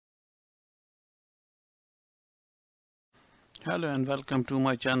Hello and welcome to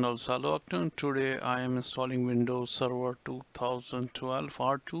my channel Salo Octane. Today I am installing Windows Server 2012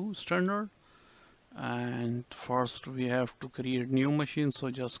 R2 standard, and first we have to create new machine,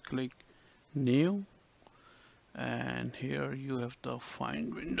 so just click new, and here you have to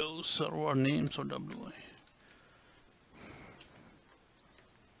find Windows Server name, so WI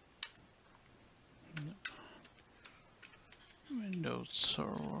Windows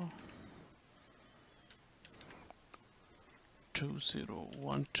Server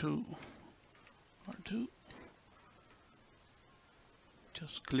 2012 R2.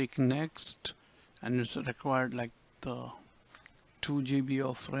 Just click next, and it's required like the 2 GB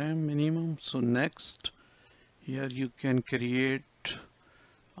of RAM minimum, so next. Here you can create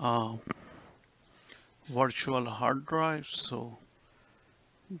a virtual hard drive, so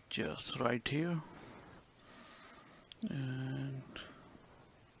just right here and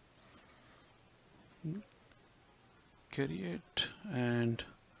create, and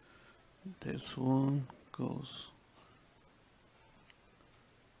this one goes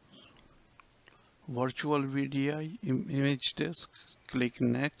virtual VDI image disk. Click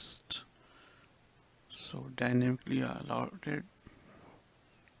next, so dynamically allotted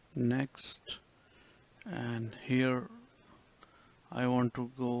next, and here I want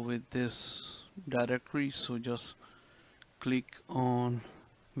to go with this directory, so just click on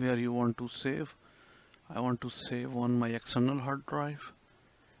where you want to save. I want to save on my external hard drive,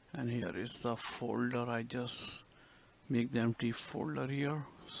 and here is the folder. I just make the empty folder here.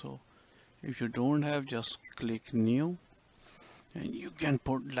 So if you don't have, just click new, and you can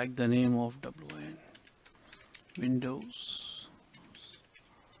put like the name of WN Windows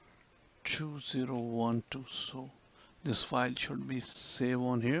 2012. So this file should be saved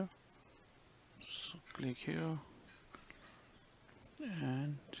on here, so click here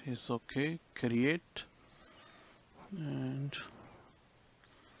and it's okay. Create, and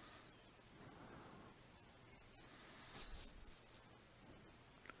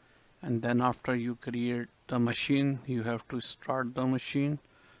then after you create the machine, you have to start the machine.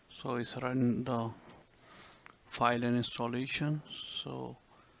 So it's run the file and installation. So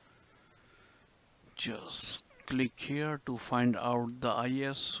just click here to find out the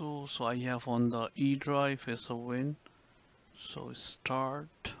ISO. So I have on the E drive is a Win. So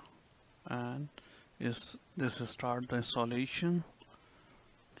start, and this is start the installation.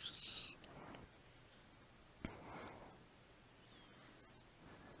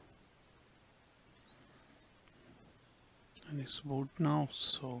 And it's boot now.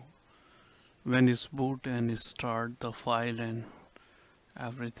 So when it's boot and start the file and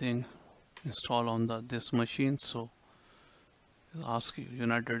everything install on this machine, so it'll ask you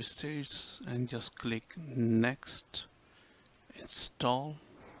United States, and just click next, install,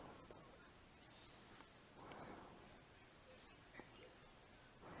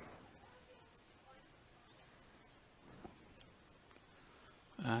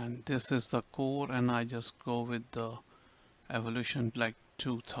 and this is the core, and I just go with the evolution like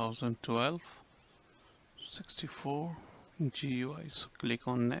 2012 64 GUI. So click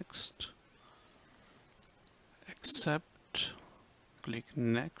on next, accept, click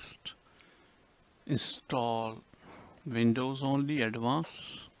next, install Windows only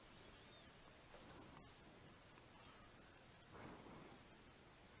advanced,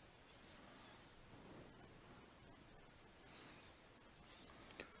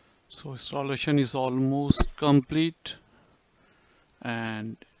 so installation is almost complete,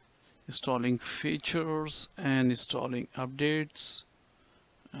 and installing features and installing updates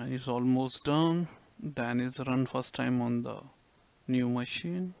is almost done. Then it's run first time on the new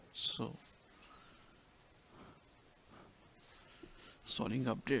machine. So installing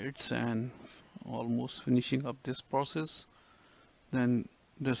updates and almost finishing up this process. Then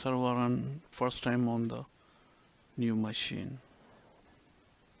the server run first time on the new machine.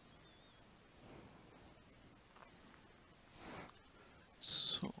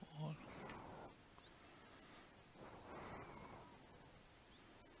 So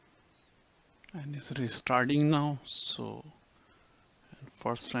and it's restarting now. So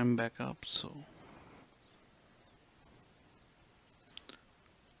first time backup. So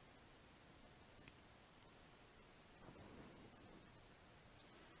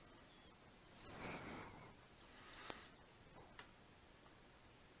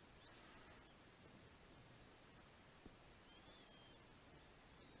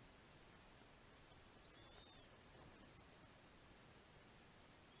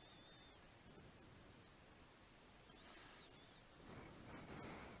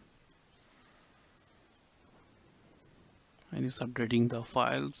and it's updating the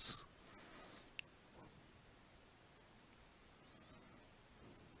files.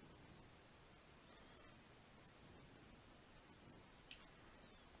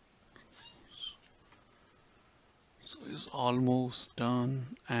 it's almost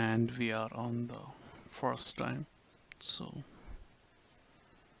done and we are on the first time. So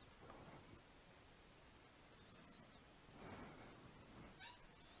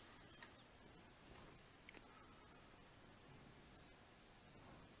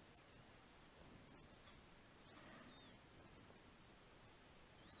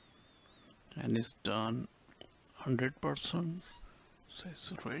and it's done 100%, so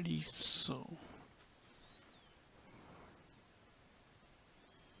it's ready. So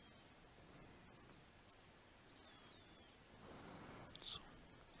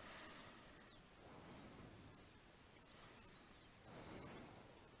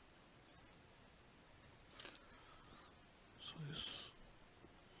it's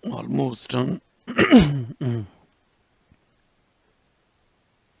almost done.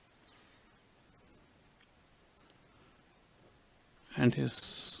 And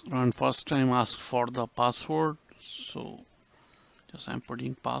his run first time asked for the password, so just I'm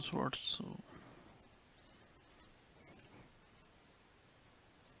putting password. So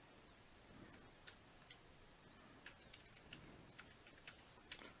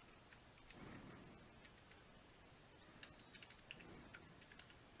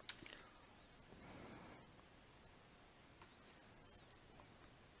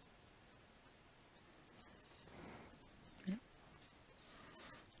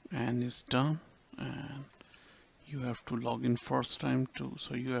and it's done, and you have to log in first time too,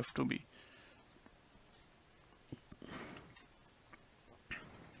 so you have to be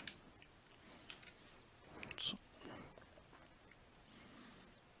so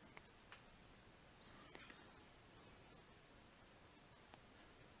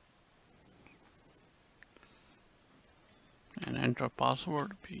and enter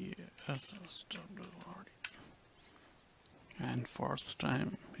password PSSWRD. And first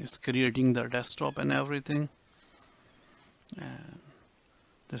time is creating the desktop and everything. And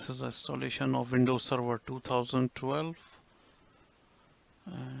this is installation of Windows Server 2012,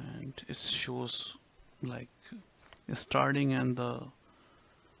 and it shows like starting and the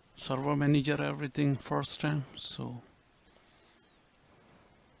server manager everything first time. So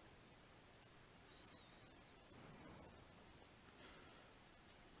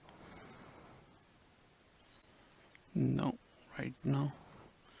no, right now,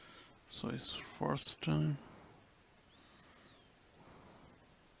 so it's first time.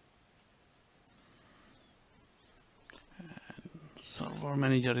 Server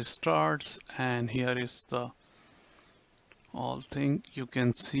manager starts, and here is the all thing. You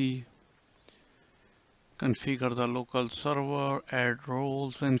can see configure the local server, add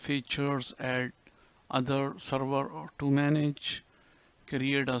roles and features, add other server to manage,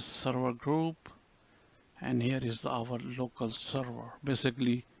 create a server group, and here is our local server.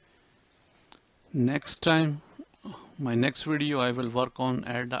 Basically, next time, my next video, I will work on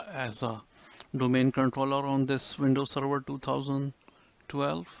add as a domain controller on this Windows Server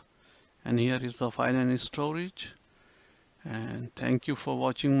 2012, and here is the file and storage. And thank you for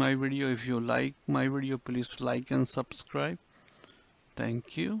watching my video. If you like my video, please like and subscribe.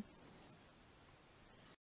 Thank you.